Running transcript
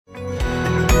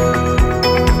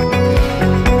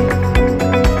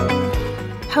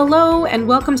and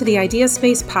welcome to the Idea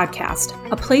Space podcast,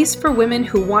 a place for women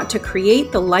who want to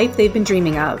create the life they've been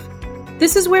dreaming of.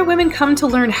 This is where women come to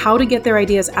learn how to get their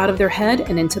ideas out of their head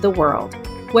and into the world.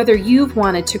 Whether you've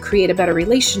wanted to create a better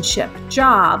relationship,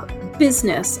 job,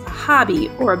 business, a hobby,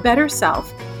 or a better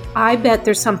self, I bet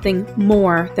there's something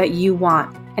more that you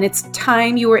want, and it's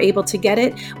time you were able to get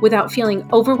it without feeling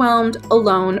overwhelmed,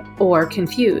 alone, or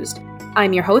confused.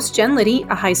 I'm your host, Jen Liddy,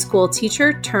 a high school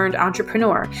teacher turned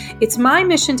entrepreneur. It's my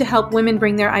mission to help women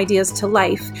bring their ideas to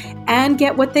life and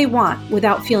get what they want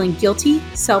without feeling guilty,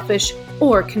 selfish,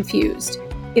 or confused.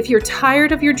 If you're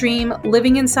tired of your dream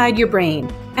living inside your brain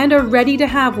and are ready to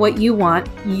have what you want,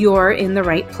 you're in the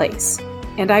right place.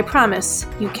 And I promise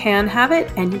you can have it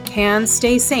and you can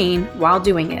stay sane while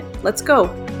doing it. Let's go.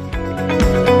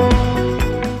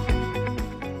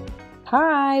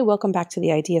 Hi, welcome back to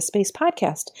the Idea Space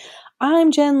podcast.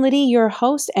 I'm Jen Liddy, your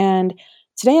host, and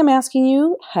today I'm asking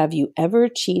you, have you ever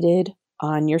cheated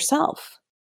on yourself?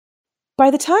 By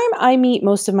the time I meet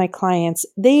most of my clients,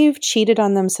 they've cheated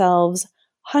on themselves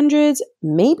hundreds,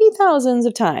 maybe thousands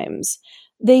of times.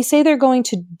 They say they're going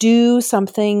to do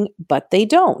something, but they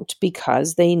don't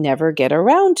because they never get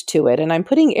around to it. And I'm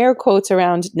putting air quotes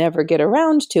around never get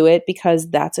around to it because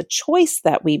that's a choice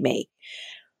that we make.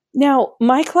 Now,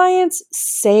 my clients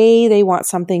say they want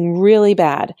something really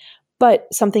bad, but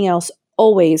something else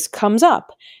always comes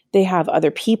up. They have other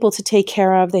people to take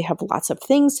care of. They have lots of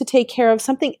things to take care of.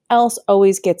 Something else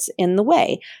always gets in the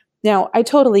way. Now, I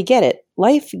totally get it.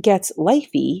 Life gets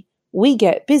lifey. We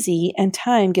get busy and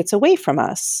time gets away from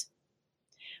us.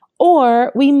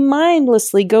 Or we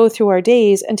mindlessly go through our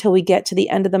days until we get to the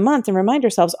end of the month and remind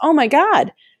ourselves, oh my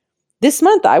God, this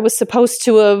month I was supposed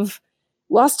to have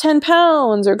lost 10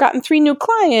 pounds or gotten 3 new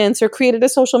clients or created a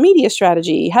social media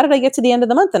strategy. How did I get to the end of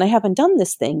the month and I haven't done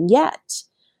this thing yet?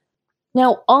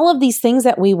 Now, all of these things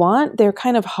that we want, they're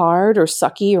kind of hard or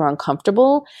sucky or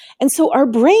uncomfortable. And so our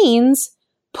brains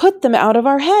put them out of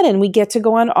our head and we get to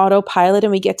go on autopilot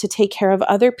and we get to take care of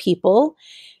other people.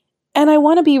 And I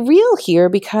want to be real here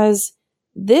because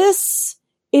this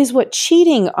is what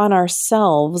cheating on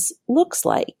ourselves looks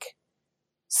like.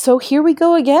 So here we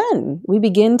go again. We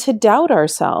begin to doubt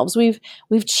ourselves. We've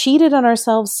cheated on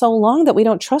ourselves so long that we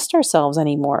don't trust ourselves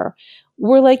anymore.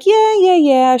 We're like,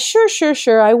 yeah,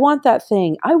 sure. I want that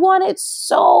thing. I want it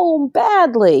so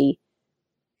badly.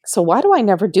 So why do I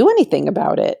never do anything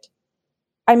about it?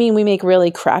 I mean, we make really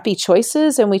crappy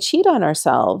choices and we cheat on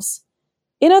ourselves.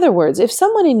 In other words, if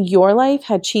someone in your life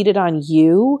had cheated on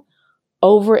you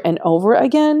over and over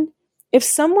again, if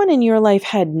someone in your life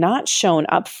had not shown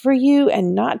up for you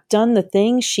and not done the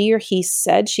thing she or he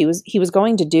said he was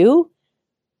going to do,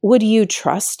 would you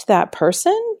trust that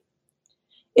person?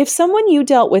 If someone you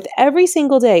dealt with every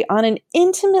single day on an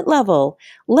intimate level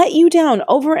let you down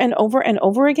over and over and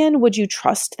over again, would you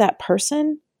trust that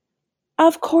person?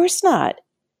 Of course not.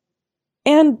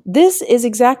 And this is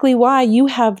exactly why you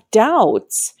have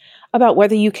doubts about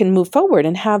whether you can move forward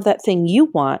and have that thing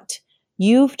you want.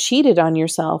 You've cheated on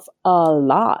yourself a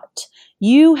lot.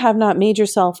 You have not made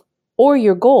yourself or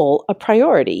your goal a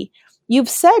priority. You've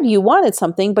said you wanted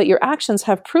something, but your actions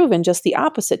have proven just the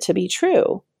opposite to be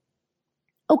true.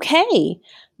 Okay,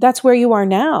 that's where you are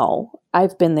now.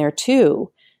 I've been there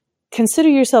too. Consider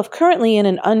yourself currently in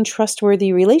an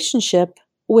untrustworthy relationship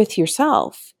with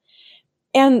yourself.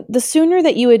 And the sooner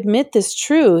that you admit this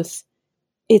truth,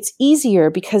 it's easier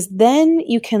because then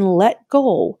you can let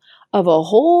go of a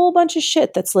whole bunch of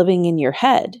shit that's living in your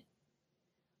head.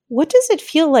 What does it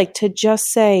feel like to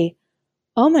just say,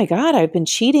 oh my God, I've been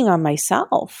cheating on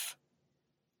myself?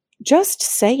 Just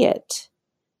say it,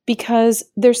 because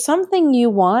there's something you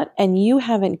want and you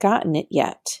haven't gotten it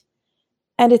yet.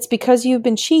 And it's because you've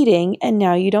been cheating and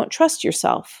now you don't trust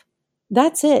yourself.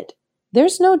 That's it.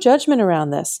 There's no judgment around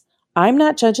this. I'm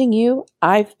not judging you.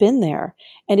 I've been there.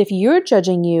 And if you're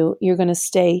judging you, you're going to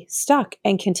stay stuck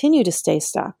and continue to stay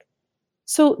stuck.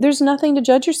 So there's nothing to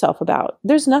judge yourself about.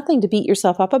 There's nothing to beat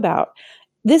yourself up about.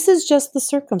 This is just the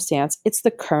circumstance. It's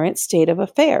the current state of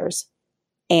affairs.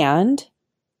 And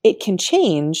it can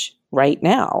change right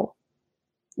now.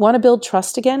 Want to build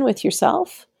trust again with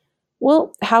yourself?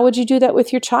 Well, how would you do that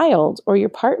with your child or your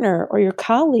partner or your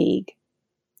colleague?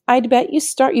 I'd bet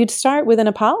you'd start with an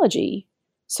apology.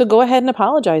 So go ahead and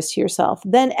apologize to yourself.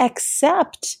 Then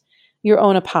accept your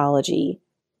own apology.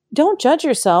 Don't judge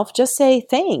yourself. Just say,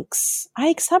 thanks. I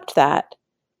accept that.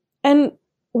 And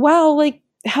wow,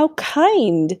 how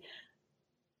kind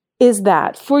is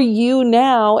that for you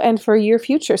now and for your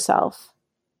future self?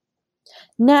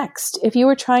 Next, if you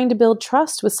were trying to build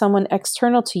trust with someone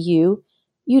external to you,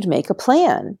 you'd make a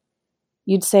plan.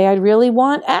 You'd say, I really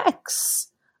want X.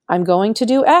 I'm going to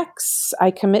do X.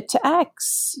 I commit to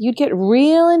X. You'd get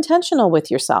real intentional with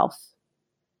yourself.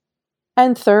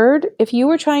 And third, if you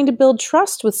were trying to build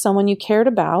trust with someone you cared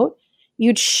about,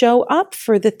 you'd show up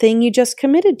for the thing you just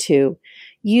committed to.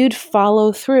 You'd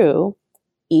follow through,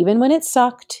 even when it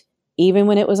sucked, even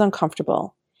when it was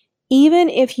uncomfortable, even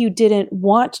if you didn't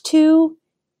want to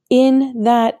in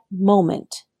that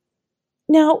moment.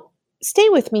 Now, stay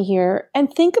with me here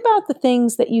and think about the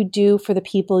things that you do for the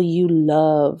people you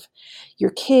love,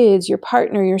 your kids, your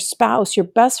partner, your spouse, your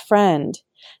best friend.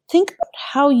 Think about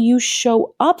how you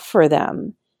show up for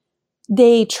them.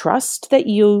 They trust that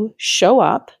you show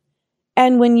up,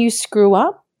 and when you screw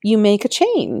up, you make a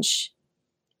change.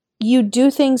 You do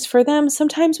things for them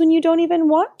sometimes when you don't even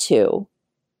want to.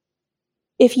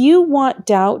 If you want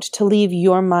doubt to leave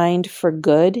your mind for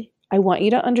good, I want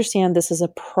you to understand this is a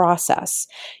process.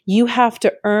 You have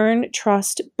to earn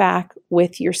trust back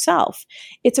with yourself.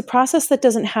 It's a process that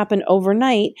doesn't happen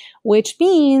overnight, which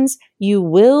means you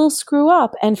will screw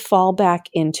up and fall back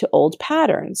into old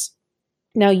patterns.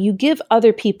 Now, you give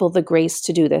other people the grace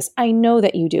to do this. I know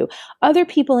that you do. Other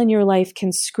people in your life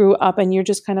can screw up and you're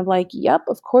just kind of like, yep,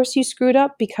 of course you screwed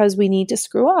up because we need to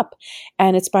screw up.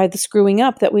 And it's by the screwing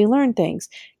up that we learn things.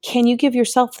 Can you give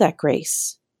yourself that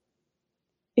grace?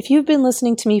 If you've been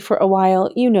listening to me for a while,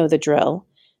 you know the drill.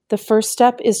 The first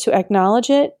step is to acknowledge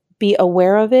it, be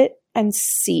aware of it, and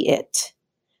see it.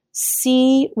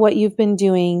 See what you've been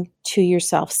doing to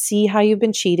yourself. See how you've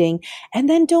been cheating, and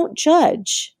then don't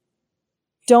judge.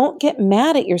 Don't get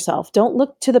mad at yourself. Don't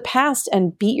look to the past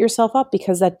and beat yourself up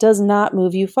because that does not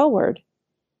move you forward.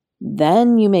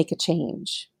 Then you make a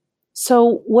change.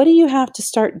 So what do you have to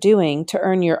start doing to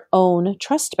earn your own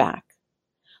trust back?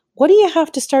 What do you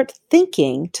have to start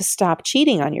thinking to stop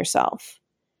cheating on yourself?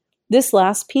 This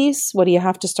last piece, what do you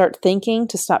have to start thinking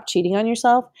to stop cheating on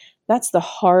yourself? That's the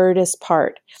hardest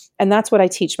part. And that's what I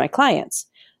teach my clients.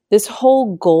 This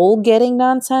whole goal-getting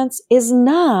nonsense is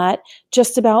not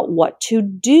just about what to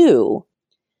do.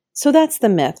 So that's the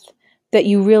myth, that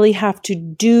you really have to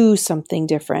do something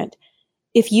different.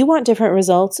 If you want different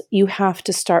results, you have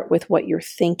to start with what you're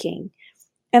thinking.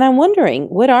 And I'm wondering,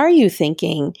 what are you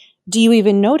thinking? Do you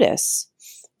even notice?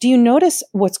 Do you notice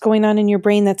what's going on in your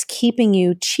brain that's keeping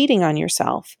you cheating on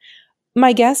yourself?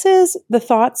 My guess is the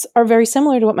thoughts are very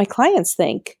similar to what my clients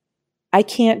think. I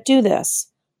can't do this.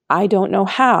 I don't know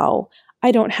how.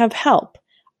 I don't have help.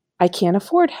 I can't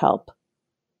afford help.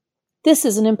 This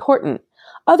isn't important.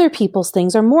 Other people's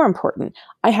things are more important.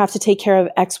 I have to take care of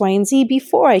X, Y, and Z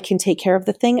before I can take care of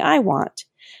the thing I want.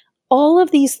 All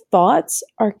of these thoughts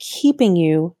are keeping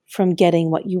you from getting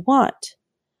what you want.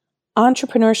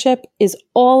 Entrepreneurship is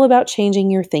all about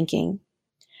changing your thinking.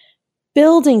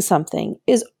 Building something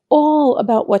is all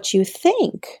about what you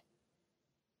think.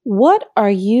 What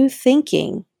are you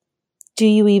thinking? Do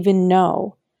you even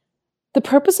know? The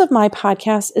purpose of my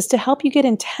podcast is to help you get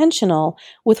intentional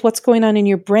with what's going on in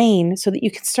your brain so that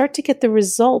you can start to get the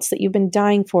results that you've been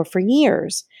dying for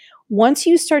years. Once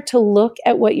you start to look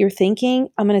at what you're thinking,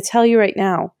 I'm going to tell you right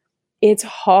now, it's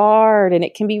hard and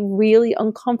it can be really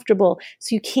uncomfortable.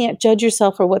 So you can't judge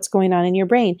yourself for what's going on in your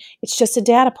brain. It's just a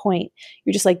data point.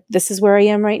 You're just like, this is where I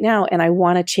am right now, and I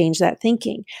want to change that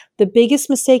thinking. The biggest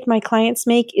mistake my clients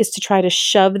make is to try to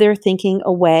shove their thinking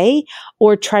away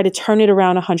or try to turn it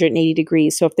around 180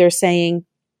 degrees. So if they're saying,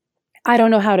 I don't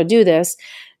know how to do this,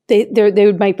 they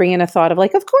might bring in a thought of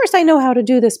like, of course I know how to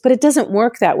do this, but it doesn't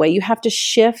work that way. You have to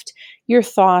shift your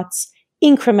thoughts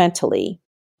incrementally.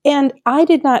 And I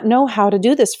did not know how to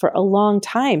do this for a long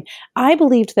time. I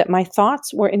believed that my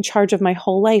thoughts were in charge of my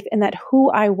whole life and that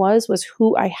who I was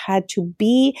who I had to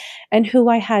be and who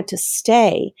I had to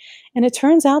stay. And it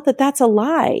turns out that that's a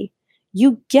lie.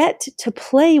 You get to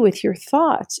play with your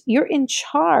thoughts. You're in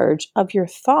charge of your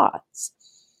thoughts.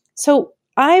 So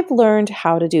I've learned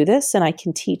how to do this and I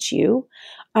can teach you.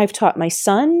 I've taught my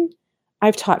son.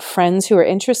 I've taught friends who are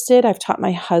interested. I've taught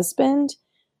my husband.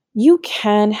 You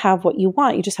can have what you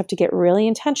want. You just have to get really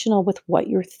intentional with what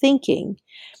you're thinking.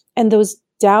 And those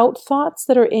doubt thoughts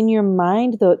that are in your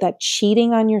mind, that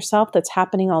cheating on yourself that's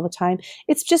happening all the time,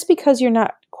 it's just because you're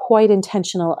not quite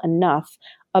intentional enough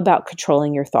about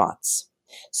controlling your thoughts.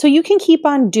 So you can keep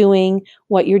on doing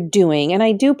what you're doing. And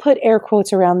I do put air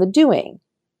quotes around the doing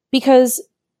because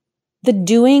the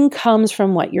doing comes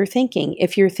from what you're thinking.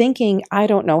 If you're thinking, I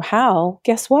don't know how,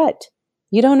 guess what?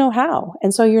 You don't know how,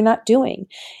 and so you're not doing.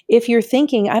 If you're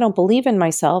thinking, I don't believe in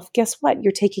myself, guess what?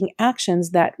 You're taking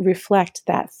actions that reflect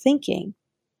that thinking.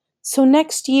 So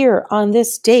next year on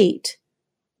this date,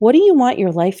 what do you want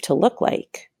your life to look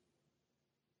like?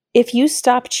 If you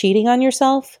stop cheating on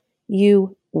yourself,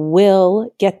 You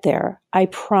will get there. I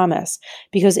promise.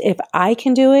 Because if I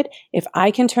can do it, if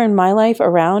I can turn my life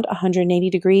around 180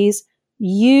 degrees,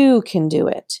 you can do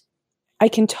it. I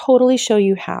can totally show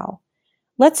you how.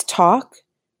 Let's talk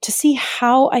to see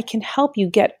how I can help you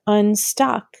get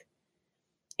unstuck.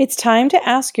 It's time to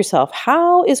ask yourself,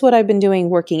 how is what I've been doing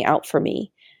working out for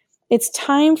me? It's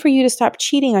time for you to stop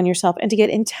cheating on yourself and to get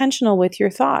intentional with your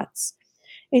thoughts.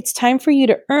 It's time for you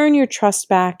to earn your trust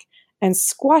back and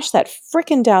squash that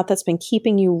frickin' doubt that's been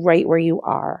keeping you right where you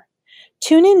are.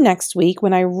 Tune in next week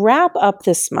when I wrap up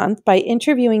this month by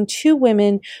interviewing 2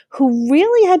 women who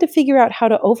really had to figure out how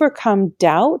to overcome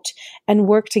doubt and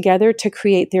work together to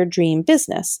create their dream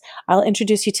business. I'll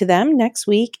introduce you to them next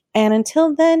week. And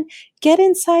until then, get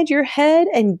inside your head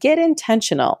and get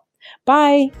intentional.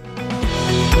 Bye.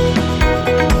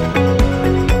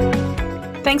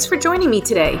 Thanks for joining me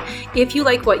today. If you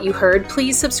like what you heard,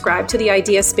 please subscribe to the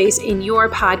Idea Space in your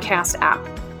podcast app.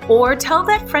 Or tell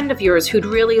that friend of yours who'd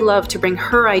really love to bring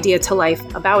her idea to life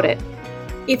about it.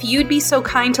 If you'd be so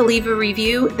kind to leave a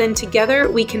review, then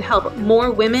together we can help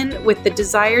more women with the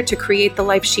desire to create the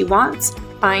life she wants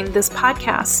find this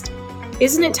podcast.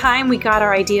 Isn't it time we got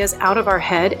our ideas out of our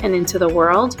head and into the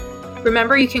world?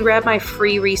 Remember, you can grab my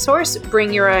free resource,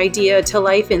 Bring Your Idea to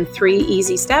Life in 3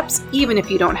 Easy Steps, even if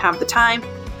you don't have the time,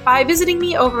 by visiting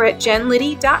me over at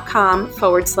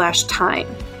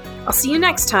jenliddy.com/time. I'll see you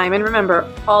next time, and remember,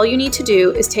 all you need to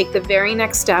do is take the very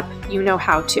next step you know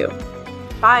how to.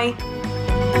 Bye.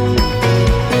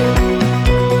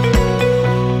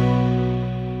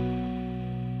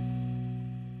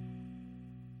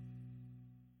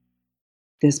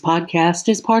 This podcast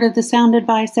is part of the Sound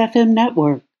Advice FM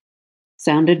network.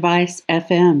 Sound Advice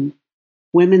FM.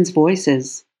 Women's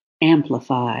voices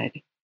amplified.